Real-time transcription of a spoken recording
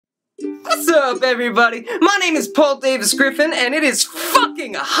What's up, everybody? My name is Davis Griffin, and it is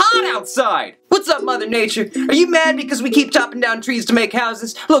fucking hot outside! What's up, Mother Nature? Are you mad because we keep chopping down trees to make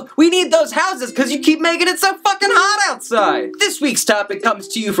houses? Look, we need those houses because you keep making it so fucking hot outside! This week's topic comes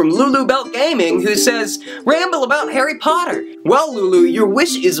to you from Lulu Belt Gaming, who says, ramble about Harry Potter. Well, Lulu, your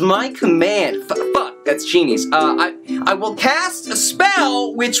wish is my command. Fuck, that's genies. I will cast a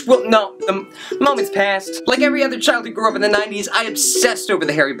spell which will— no, the moment's passed. Like every other child who grew up in the 90s, I obsessed over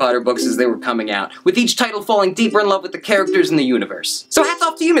the Harry Potter books as they were coming out, with each title falling deeper in love with the characters in the universe. So hats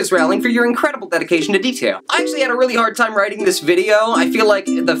off to you, Miss Rowling, for your incredible dedication to detail. I actually had a really hard time writing this video. I feel like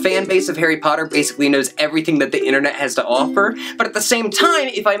the fan base of Harry Potter basically knows everything that the internet has to offer, but at the same time,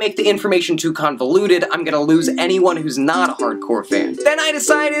 if I make the information too convoluted, I'm gonna lose anyone who's not a hardcore fan. Then I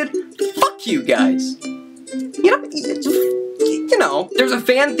decided, fuck you guys. You know, there's a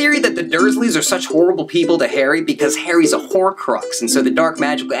fan theory that the Dursleys are such horrible people to Harry because Harry's a Horcrux, and so the dark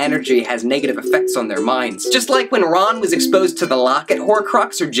magical energy has negative effects on their minds. Just like when Ron was exposed to the Locket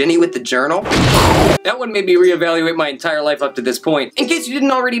Horcrux or Ginny with the journal. That one made me reevaluate my entire life up to this point. In case you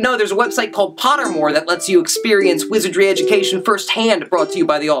didn't already know, there's a website called Pottermore that lets you experience wizardry education firsthand, brought to you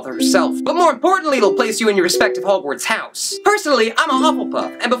by the author herself. But more importantly, it'll place you in your respective Hogwarts house. Personally, I'm a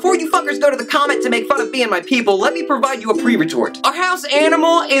Hufflepuff, and before you fuckers go to the comment to make fun of me and my people, let me provide you a pre-retort. Our house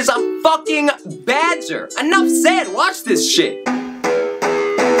animal is a fucking badger. Enough said, watch this shit.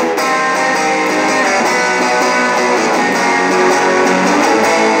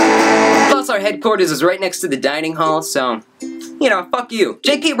 Plus, our headquarters is right next to the dining hall, so, you know, fuck you.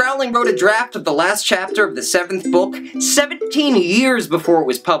 J.K. Rowling wrote a draft of the last chapter of the 7th book 17 years before it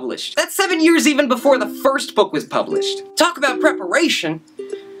was published. That's 7 years even before the first book was published. Talk about preparation.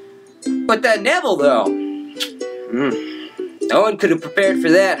 But that Neville, though. No one could have prepared for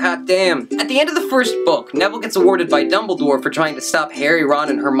that, hot damn. At the end of the first book, Neville gets awarded by Dumbledore for trying to stop Harry, Ron,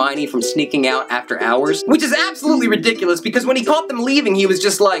 and Hermione from sneaking out after hours. Which is absolutely ridiculous, because when he caught them leaving, he was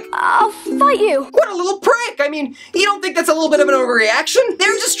just like, I'll fight you. What a little prick! I mean, you don't think that's a little bit of an overreaction?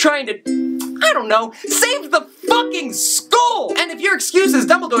 They're just trying to, I don't know, save the fucking school! And if your excuse is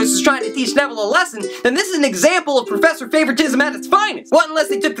Dumbledore is just trying to teach Neville a lesson, then this is an example of Professor Favoritism at its finest. What, unless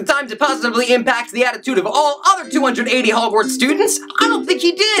they took the time to positively impact the attitude of all other 280 Hogwarts students? I don't think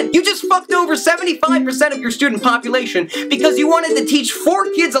he did. You just fucked over 75% of your student population because you wanted to teach 4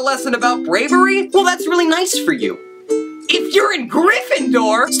 kids a lesson about bravery? Well, that's really nice for you. If you're in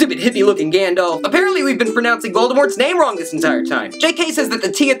Gryffindor! Stupid hippie-looking Gandalf. Apparently we've been pronouncing Voldemort's name wrong this entire time. JK says that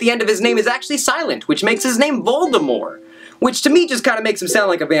the T at the end of his name is actually silent, which makes his name Voldemort. Which to me just kind of makes him sound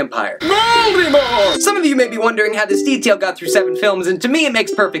like a vampire. Voldemort! Some of you may be wondering how this detail got through 7 films, and to me it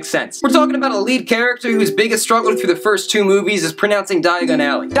makes perfect sense. We're talking about a lead character whose biggest struggle through the first 2 movies is pronouncing Diagon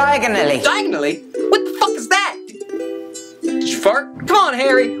Alley. Diagonally. Diagonally? What the fuck is that? Did you fart? Come on,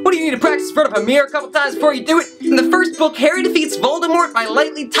 Harry! What do you need to practice in front of a mirror a couple times before you do it? In the first book, Harry defeats Voldemort by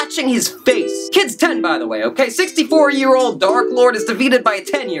lightly touching his face. Kid's 10, by the way, okay? 64-year-old Dark Lord is defeated by a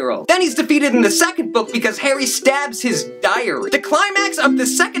 10-year-old. Then he's defeated in the second book because Harry stabs his diary. The climax of the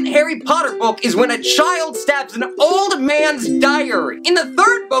second Harry Potter book is when a child stabs an old man's diary. In the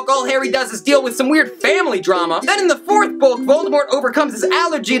third book, all Harry does is deal with some weird family drama. Then in the fourth book, Voldemort overcomes his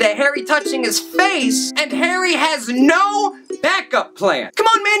allergy to Harry touching his face, and Harry has no backup plan. Come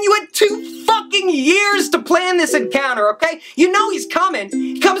on, man, you had 2 fucking years to plan this encounter, okay? You know he's coming.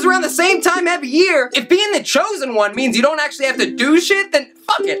 He comes around the same time every year. If being the chosen one means you don't actually have to do shit, then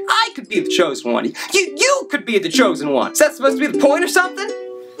fuck it, I could be the chosen one. You could be the chosen one. Is that supposed to be the point or something?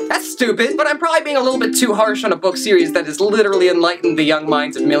 That's stupid, but I'm probably being a little bit too harsh on a book series that has literally enlightened the young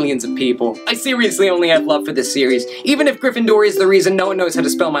minds of millions of people. I seriously only have love for this series, even if Gryffindor is the reason no one knows how to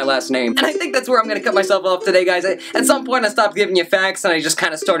spell my last name. And I think that's where I'm gonna cut myself off today, guys. At some point I stopped giving you facts and I just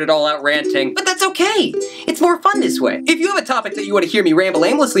kind of started all out ranting. But that's okay. It's more fun this way. If you have a topic that you want to hear me ramble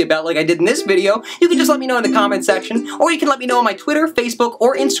aimlessly about like I did in this video, you can just let me know in the comment section, or you can let me know on my Twitter, Facebook,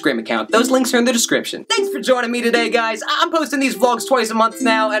 or Instagram account. Those links are in the description. Thanks for joining me today, guys. I'm posting these vlogs twice a month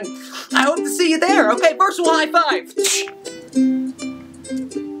now, and I hope to see you there, okay? Virtual high five!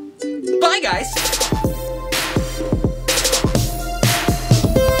 Bye, guys!